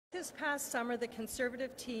this past summer,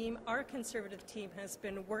 our Conservative team, has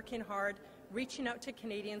been working hard, reaching out to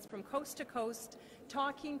Canadians from coast to coast,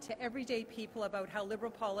 talking to everyday people about how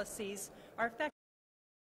Liberal policies are affecting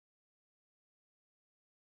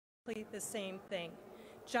the same thing.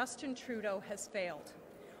 Justin Trudeau has failed.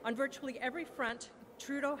 On virtually every front,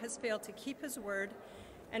 Trudeau has failed to keep his word,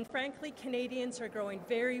 and frankly, Canadians are growing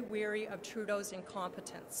very weary of Trudeau's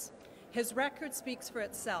incompetence. His record speaks for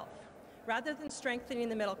itself. Rather than strengthening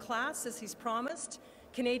the middle class, as he's promised,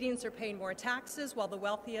 Canadians are paying more taxes while the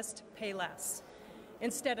wealthiest pay less.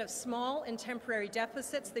 Instead of small and temporary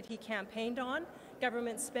deficits that he campaigned on,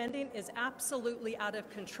 government spending is absolutely out of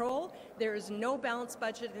control. There is no balanced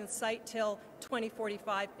budget in sight till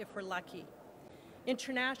 2045 if we're lucky.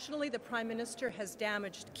 Internationally, the Prime Minister has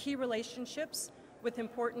damaged key relationships with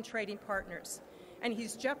important trading partners, and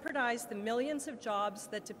he's jeopardized the millions of jobs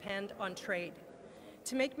that depend on trade.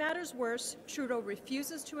 To make matters worse, Trudeau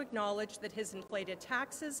refuses to acknowledge that his inflated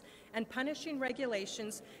taxes and punishing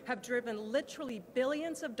regulations have driven literally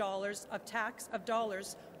billions of dollars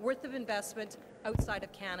worth of investment outside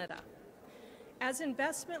of Canada. As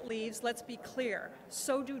investment leaves, let's be clear,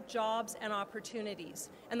 so do jobs and opportunities,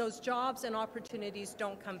 and those jobs and opportunities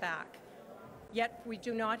don't come back. Yet we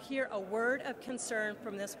do not hear a word of concern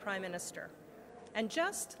from this Prime Minister. And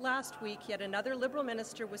just last week, yet another Liberal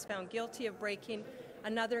minister was found guilty of breaking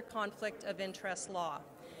another conflict of interest law.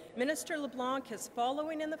 Minister LeBlanc is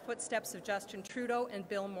following in the footsteps of Justin Trudeau and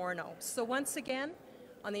Bill Morneau. So once again,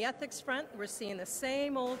 on the ethics front, we're seeing the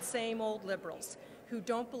same old Liberals who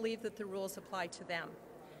don't believe that the rules apply to them.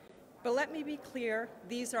 But let me be clear,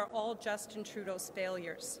 these are all Justin Trudeau's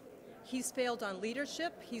failures. He's failed on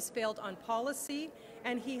leadership, he's failed on policy,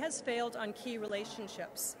 and he has failed on key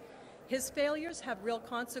relationships. His failures have real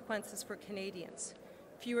consequences for Canadians: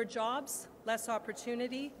 fewer jobs, less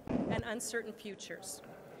opportunity, and uncertain futures.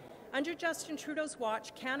 Under Justin Trudeau's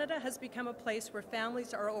watch, Canada has become a place where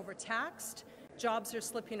families are overtaxed, jobs are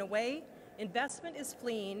slipping away, investment is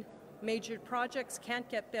fleeing, major projects can't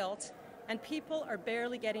get built, and people are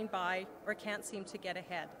barely getting by or can't seem to get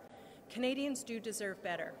ahead. Canadians do deserve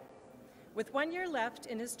better. With 1 year left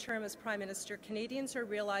in his term as Prime Minister, Canadians are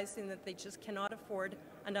realizing that they just cannot afford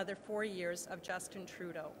another 4 years of Justin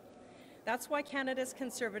Trudeau. That's why Canada's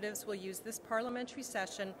Conservatives will use this parliamentary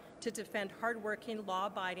session to defend hardworking,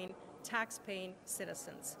 law-abiding, tax-paying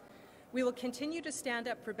citizens. We will continue to stand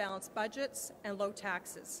up for balanced budgets and low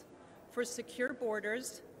taxes, for secure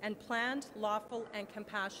borders and planned, lawful and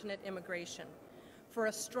compassionate immigration, for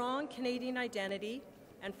a strong Canadian identity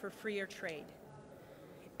and for freer trade.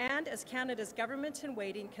 And as Canada's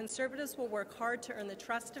government-in-waiting, Conservatives will work hard to earn the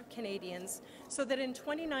trust of Canadians so that in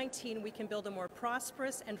 2019 we can build a more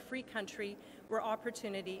prosperous and free country where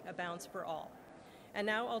opportunity abounds for all. And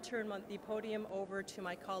now I'll turn the podium over to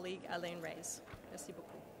my colleague Alain Reyes. Merci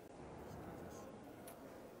beaucoup.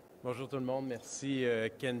 Bonjour tout le monde, merci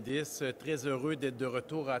Candice. Très heureux d'être de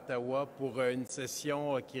retour à Ottawa pour une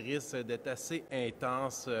session qui risque d'être assez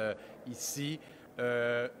intense ici.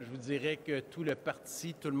 Je vous dirais que tout le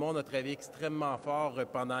parti, tout le monde a travaillé extrêmement fort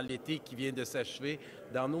pendant l'été qui vient de s'achever.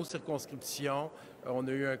 Dans nos circonscriptions, on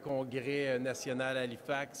a eu un congrès national à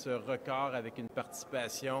Halifax record avec une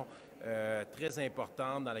participation très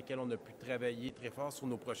importante dans laquelle on a pu travailler très fort sur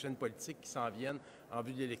nos prochaines politiques qui s'en viennent en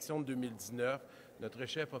vue de l'élection de 2019. Notre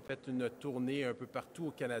chef a fait une tournée un peu partout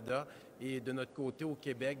au Canada et de notre côté au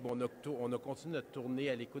Québec, on a continué notre tournée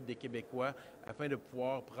à l'écoute des Québécois afin de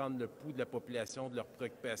pouvoir prendre le pouls de la population, de leurs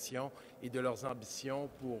préoccupations et de leurs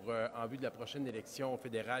ambitions en vue de la prochaine élection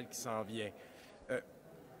fédérale qui s'en vient.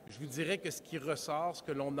 Je vous dirais que ce qui ressort, ce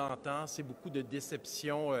que l'on entend, c'est beaucoup de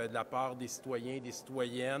déception de la part des citoyens, des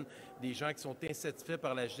citoyennes, des gens qui sont insatisfaits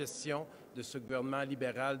par la gestion de ce gouvernement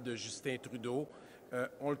libéral de Justin Trudeau.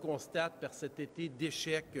 On le constate par cet été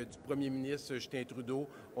d'échec du premier ministre Justin Trudeau.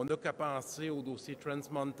 On n'a qu'à penser au dossier Trans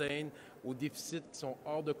Mountain, aux déficits qui sont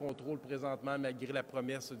hors de contrôle présentement malgré la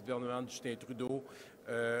promesse du gouvernement de Justin Trudeau,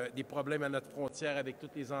 des problèmes à notre frontière avec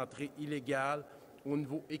toutes les entrées illégales. Au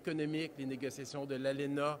niveau économique, les négociations de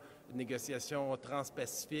l'ALENA, les négociations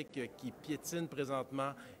transpacifiques qui piétinent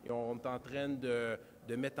présentement et on est en train de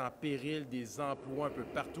mettre en péril des emplois un peu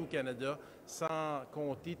partout au Canada, sans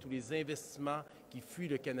compter tous les investissements qui fuient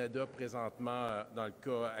le Canada présentement dans le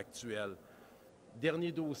cas actuel.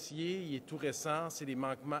 Dernier dossier, il est tout récent, c'est les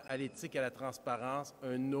manquements à l'éthique et à la transparence.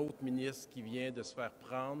 Un autre ministre qui vient de se faire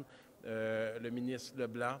prendre, le ministre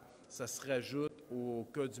Leblanc. Ça se rajoute au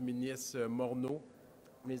cas du ministre Morneau,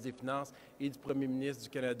 ministre des Finances, et du premier ministre du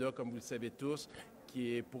Canada, comme vous le savez tous,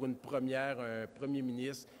 qui est pour une première un premier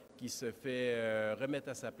ministre qui se fait remettre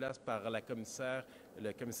à sa place par la commissaire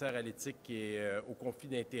le commissaire à l'éthique et au conflit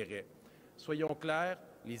d'intérêts. Soyons clairs,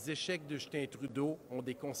 les échecs de Justin Trudeau ont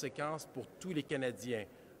des conséquences pour tous les Canadiens.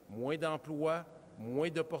 Moins d'emplois, moins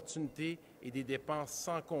d'opportunités et des dépenses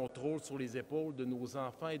sans contrôle sur les épaules de nos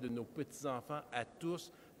enfants et de nos petits-enfants à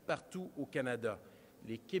tous, partout au Canada.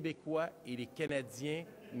 Les Québécois et les Canadiens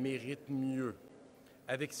méritent mieux.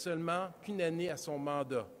 Avec seulement qu'une année à son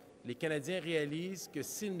mandat, les Canadiens réalisent que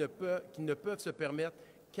qu'ils ne peuvent se permettre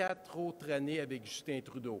 4 autres années avec Justin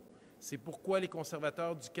Trudeau. C'est pourquoi les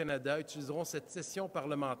conservateurs du Canada utiliseront cette session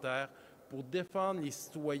parlementaire pour défendre les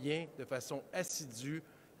citoyens de façon assidue,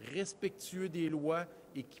 respectueux des lois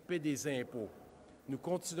et qui paient des impôts. Nous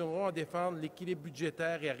continuerons à défendre l'équilibre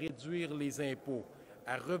budgétaire et à réduire les impôts,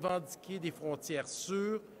 à revendiquer des frontières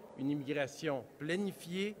sûres, une immigration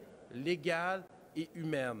planifiée, légale et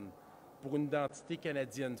humaine, pour une identité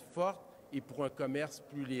canadienne forte et pour un commerce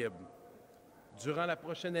plus libre. Durant la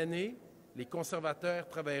prochaine année, les conservateurs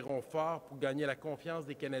travailleront fort pour gagner la confiance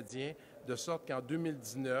des Canadiens, de sorte qu'en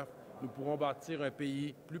 2019, nous pourrons bâtir un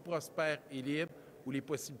pays plus prospère et libre où les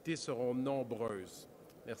possibilités seront nombreuses.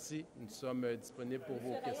 Merci. Nous sommes disponibles pour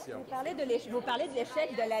vos questions. Vous parlez de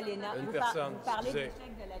l'échec de l'ALENA. Une personne. Vous parlez de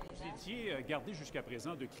l'échec de l'ALENA. Vous étiez gardé jusqu'à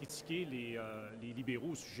présent de critiquer les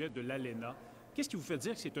libéraux au sujet de l'ALENA. Qu'est-ce qui vous fait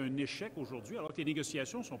dire que c'est un échec aujourd'hui alors que les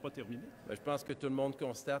négociations ne sont pas terminées? Bien, je pense que tout le monde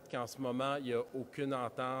constate qu'en ce moment, il n'y a aucune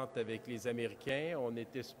entente avec les Américains. On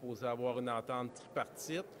était supposé avoir une entente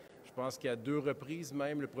tripartite. Je pense qu'à 2 reprises,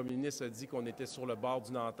 même, le premier ministre a dit qu'on était sur le bord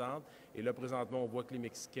d'une entente. Et là, présentement, on voit que les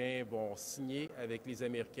Mexicains vont signer avec les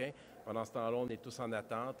Américains. Pendant ce temps-là, on est tous en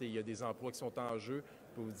attente et il y a des emplois qui sont en jeu.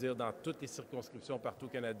 Je peux vous dire, dans toutes les circonscriptions partout au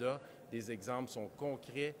Canada, des exemples sont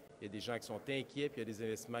concrets. Il y a des gens qui sont inquiets, puis il y a des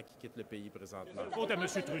investissements qui quittent le pays présentement. Faute à M.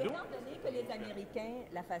 Trudeau. Étant donné que les Américains,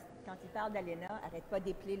 quand ils parlent d'ALENA, n'arrêtent pas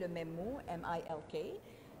d'épeler le même mot, M-I-L-K,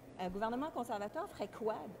 un gouvernement conservateur ferait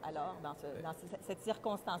quoi, alors, dans cette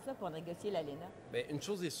circonstance-là, pour négocier l'ALENA? Bien, une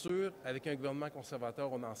chose est sûre, avec un gouvernement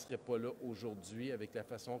conservateur, on n'en serait pas là aujourd'hui, avec la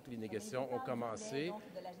façon que les négociations ont commencé.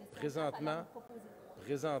 Présentement,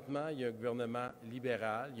 il y a un gouvernement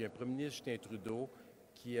libéral, il y a un premier ministre Justin Trudeau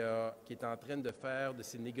qui est en train de faire de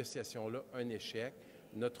ces négociations-là un échec.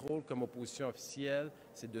 Notre rôle comme opposition officielle,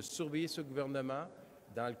 c'est de surveiller ce gouvernement.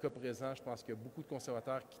 Dans le cas présent, je pense qu'il y a beaucoup de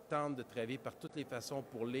conservateurs qui tentent de travailler par toutes les façons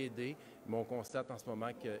pour l'aider, mais on constate en ce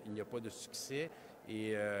moment qu'il n'y a pas de succès.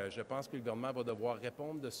 Et je pense que le gouvernement va devoir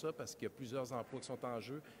répondre de ça parce qu'il y a plusieurs emplois qui sont en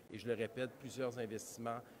jeu et, je le répète, plusieurs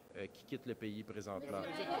investissements qui quittent le pays présentement.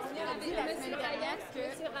 Monsieur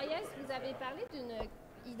Reyes, vous avez parlé d'une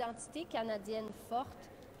identité canadienne forte.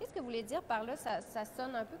 Qu'est-ce que vous voulez dire par là? Ça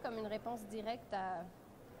sonne un peu comme une réponse directe à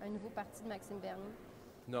un nouveau parti de Maxime Bernier.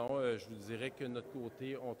 Non, je vous dirais que de notre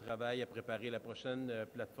côté, on travaille à préparer la prochaine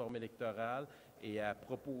plateforme électorale et à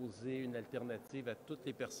proposer une alternative à toutes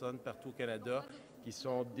les personnes partout au Canada qui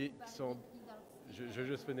sont... Je vais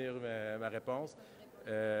juste finir ma réponse.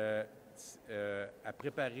 À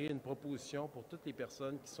préparer une proposition pour toutes les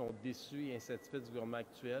personnes qui sont déçues et insatisfaites du gouvernement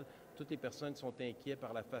actuel, toutes les personnes qui sont inquiètes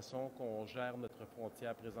par la façon qu'on gère notre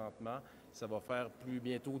frontière présentement. Ça va faire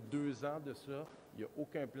bientôt 2 ans de ça. Il n'y a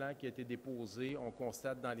aucun plan qui a été déposé. On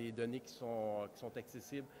constate dans les données qui sont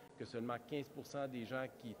accessibles que seulement 15% des gens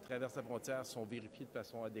qui traversent la frontière sont vérifiés de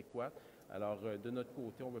façon adéquate. Alors, de notre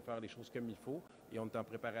côté, on veut faire les choses comme il faut et on est en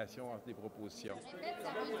préparation entre les propositions. Ça veut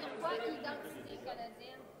dire quoi, identité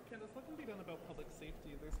canadienne? Candace, what can be done about public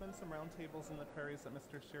safety? There's been some roundtables in the prairies that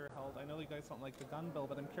Mr. Scheer held. I know you guys don't like the gun bill,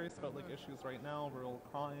 but I'm curious about issues right now, rural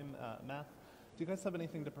crime, meth. Do you guys have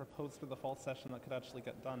anything to propose for the fall session that could actually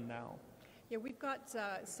get done now? Yeah, we've got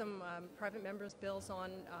some private members' bills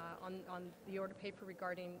on the order paper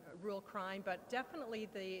regarding rural crime, but definitely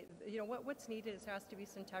what's needed is there has to be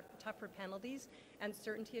some tougher penalties and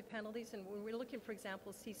certainty of penalties. And when we're looking, for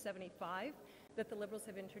example, C-75 that the Liberals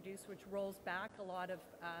have introduced, which rolls back a lot of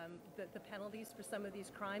the penalties for some of these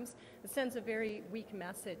crimes, it sends a very weak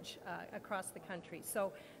message across the country.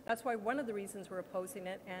 So that's why one of the reasons we're opposing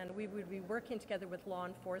it, and we would be working together with law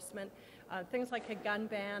enforcement. Things like a gun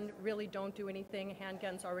ban really don't do anything.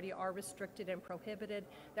 Handguns already are restricted and prohibited.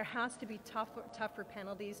 There has to be tougher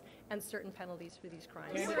penalties and certain penalties for these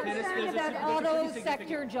crimes. About auto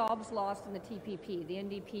sector jobs lost in the TPP. The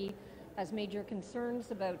NDP has major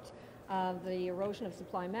concerns about the erosion of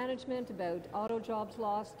supply management, about auto jobs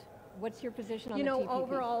lost. What's your position on You the know, TPP?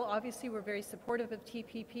 overall, obviously, we're very supportive of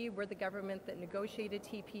TPP. We're the government that negotiated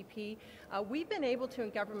TPP. We've been able to, in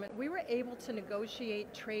government, we were able to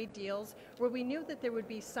negotiate trade deals where we knew that there would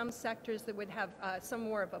be some sectors that would have some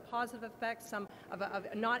more of a positive effect, some of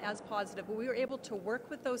not as positive. But we were able to work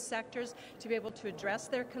with those sectors to be able to address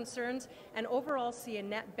their concerns and overall see a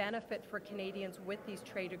net benefit for Canadians with these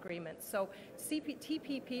trade agreements. So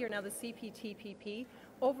TPP, or now the CPTPP,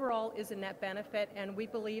 overall is a net benefit, and we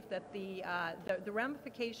believe that the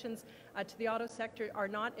ramifications to the auto sector are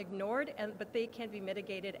not ignored, but they can be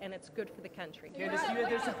mitigated, and it's good for the country. There's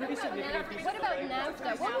a pretty significant piece. What about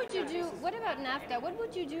NAFTA? What would you do? What about NAFTA? What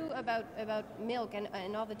would you do about milk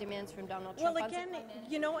and all the demands from Donald Trump? Well, again,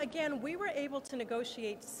 you know, we were able to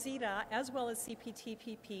negotiate CETA as well as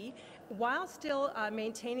CPTPP while still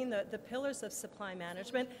maintaining the pillars of supply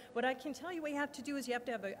management. What I can tell you, what you have to do is you have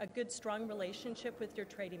to have a good, strong relationship with your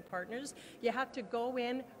trading partners. You have to go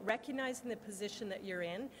in recognizing the position that you're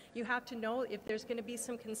in. You have to know if there's going to be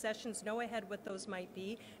some concessions, know ahead what those might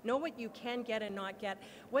be, know what you can get and not get.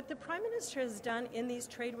 What the Prime Minister has done in these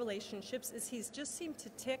trade relationships is he's just seemed to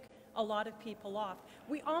tick a lot of people off.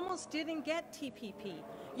 We almost didn't get TPP.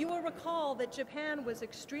 You will recall that Japan was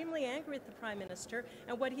extremely angry at the Prime Minister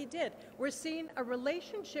and what he did. We're seeing a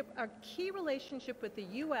relationship, a key relationship with the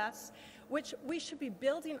U.S., which we should be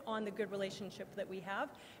building on the good relationship that we have.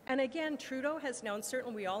 And again, Trudeau has known,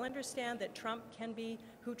 certainly we all understand that Trump can be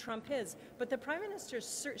who Trump is, but the Prime Minister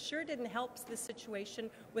sure didn't help the situation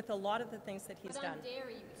with a lot of the things that he's done.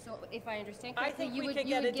 Dairy, so if I understand I correctly, think you we would could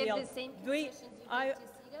get a give deal. the same concessions you did to CETA?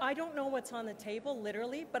 I don't know what's on the table,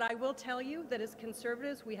 literally, but I will tell you that as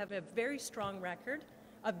Conservatives, we have a very strong record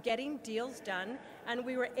of getting deals done, and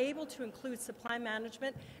we were able to include supply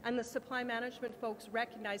management, and the supply management folks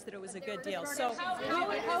recognized that it was a good deal. So,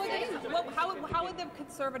 how would the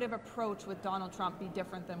Conservative approach with Donald Trump be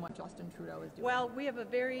different than what Justin Trudeau is doing? well, we have a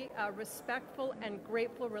very respectful and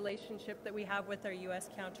grateful relationship that we have with our U.S.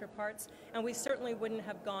 counterparts, and we certainly wouldn't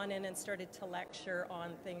have gone in and started to lecture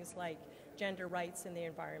on things like gender rights in the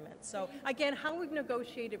environment. So, again, how we've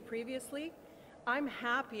negotiated previously, I'm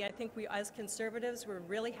happy. I think we, as Conservatives, we're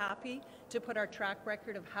really happy to put our track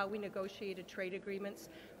record of how we negotiated trade agreements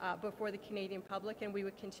before the Canadian public, and we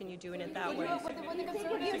would continue doing it that way.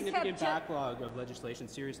 Significant backlog of legislation,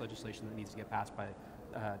 serious legislation that needs to get passed by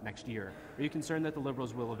next year. Are you concerned that the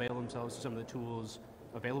Liberals will avail themselves to some of the tools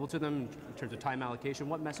available to them in terms of time allocation?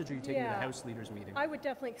 What message are you taking to the House Leaders meeting? I would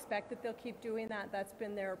definitely expect that they'll keep doing that. That's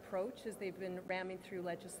been their approach as they've been ramming through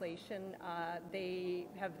legislation. They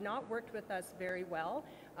have not worked with us very well.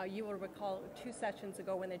 You will recall 2 sessions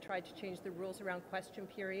ago when they tried to change the rules around question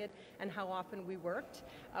period and how often we worked.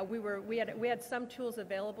 We had some tools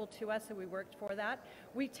available to us and we worked for that.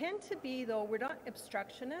 We tend to be, though, we're not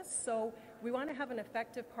obstructionists, so we want to have an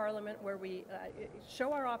effective parliament where we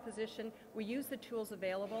show our opposition, we use the tools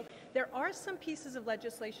available. There are some pieces of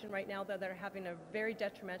legislation right now that are having a very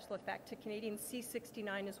detrimental effect to Canadians.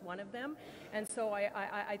 C-69 is one of them, and so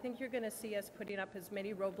I think you're going to see us putting up as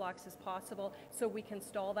many roadblocks as possible so we can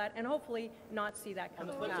stall that and hopefully not see that come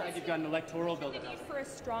to pass. You've got an electoral bill. For a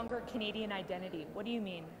stronger Canadian identity. What do you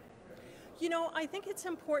mean? You know, I think it's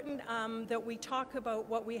important that we talk about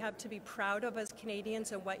what we have to be proud of as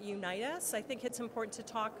Canadians and what unite us. I think it's important to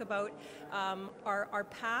talk about our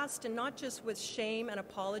past, and not just with shame and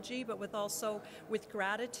apology, but also with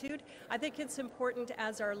gratitude. I think it's important,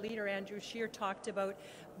 as our leader Andrew Scheer talked about,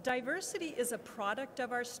 diversity is a product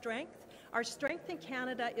of our strength. Our strength in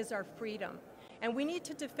Canada is our freedom. And we need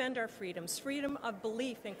to defend our freedoms, freedom of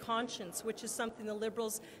belief and conscience, which is something the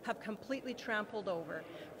Liberals have completely trampled over,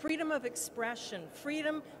 freedom of expression,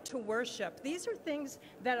 freedom to worship. These are things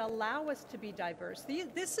that allow us to be diverse.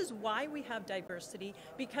 This is why we have diversity,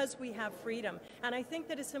 because we have freedom. And I think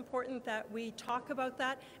that it's important that we talk about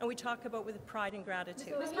that, and we talk about it with pride and gratitude.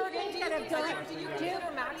 Do you consider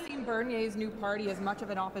Maxime Bernier's new party as much of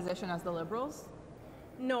an opposition as the Liberals?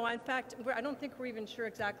 No, in fact, I don't think we're even sure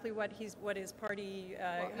exactly what his party,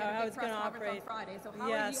 how it's going to operate. On Friday. So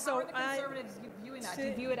how are the Conservatives viewing that? Do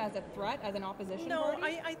you view it as a threat, as an opposition party? No,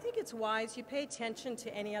 I think it's wise. You pay attention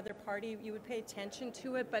to any other party. You would pay attention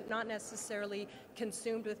to it, but not necessarily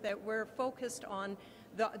consumed with it. We're focused on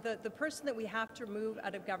the person that we have to remove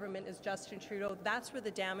out of government is Justin Trudeau. That's where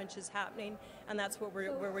the damage is happening, and that's what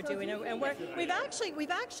we're doing. And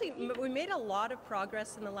we made a lot of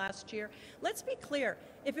progress in the last year. Let's be clear.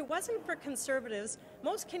 If it wasn't for Conservatives,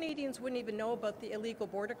 most Canadians wouldn't even know about the illegal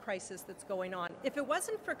border crisis that's going on. If it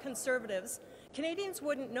wasn't for Conservatives, Canadians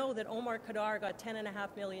wouldn't know that Omar Khadr got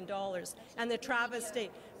 $10.5 million and the travesty,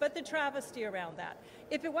 around that.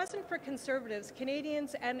 If it wasn't for Conservatives,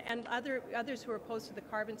 Canadians and others who are opposed to the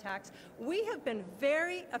carbon tax, we have been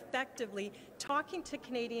very effectively talking to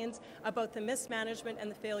Canadians about the mismanagement and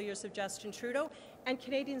the failures of Justin Trudeau, and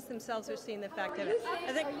Canadians themselves are seeing the effect of it.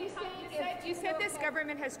 You said this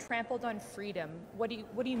government has trampled on freedom. What do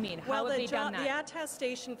you mean? How have they done that? The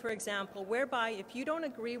attestation, for example, whereby if you don't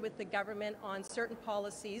agree with the government on certain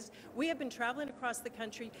policies, we have been traveling across the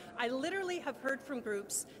country. I literally have heard from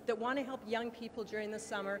groups that want to help young people during the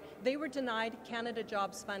summer. They were denied Canada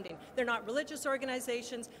Jobs funding. They're not religious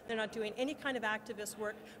organizations. They're not doing any kind of activist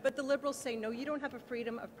work. But the Liberals say, no, you don't have a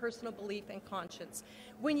freedom of personal belief and conscience.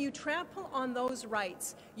 When you trample on those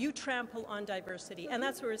rights, you trample on diversity. And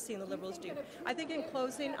that's what we're seeing the Liberals do. I think in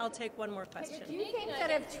closing, I'll take one more question. Do you think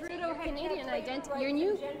that if Trudeau Canadian identity, your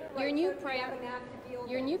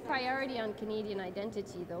new priority on Canadian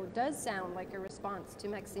identity, though, does sound like a response to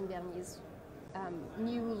Maxime Bernier's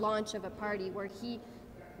new launch of a party where he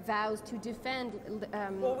vows to defend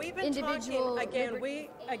well, we've been individual talking,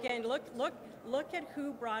 again, look at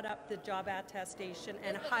who brought up the job attestation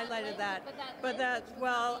and highlighted that.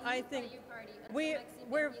 I think we've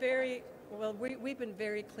been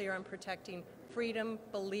very clear on protecting freedom,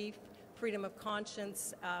 belief, freedom of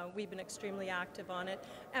conscience. We've been extremely active on it.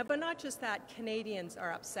 But not just that, Canadians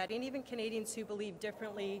are upset, and even Canadians who believe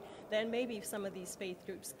differently than maybe some of these faith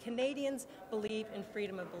groups. Canadians believe in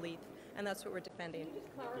freedom of belief, and that's what we're defending.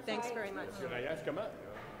 Thanks very much.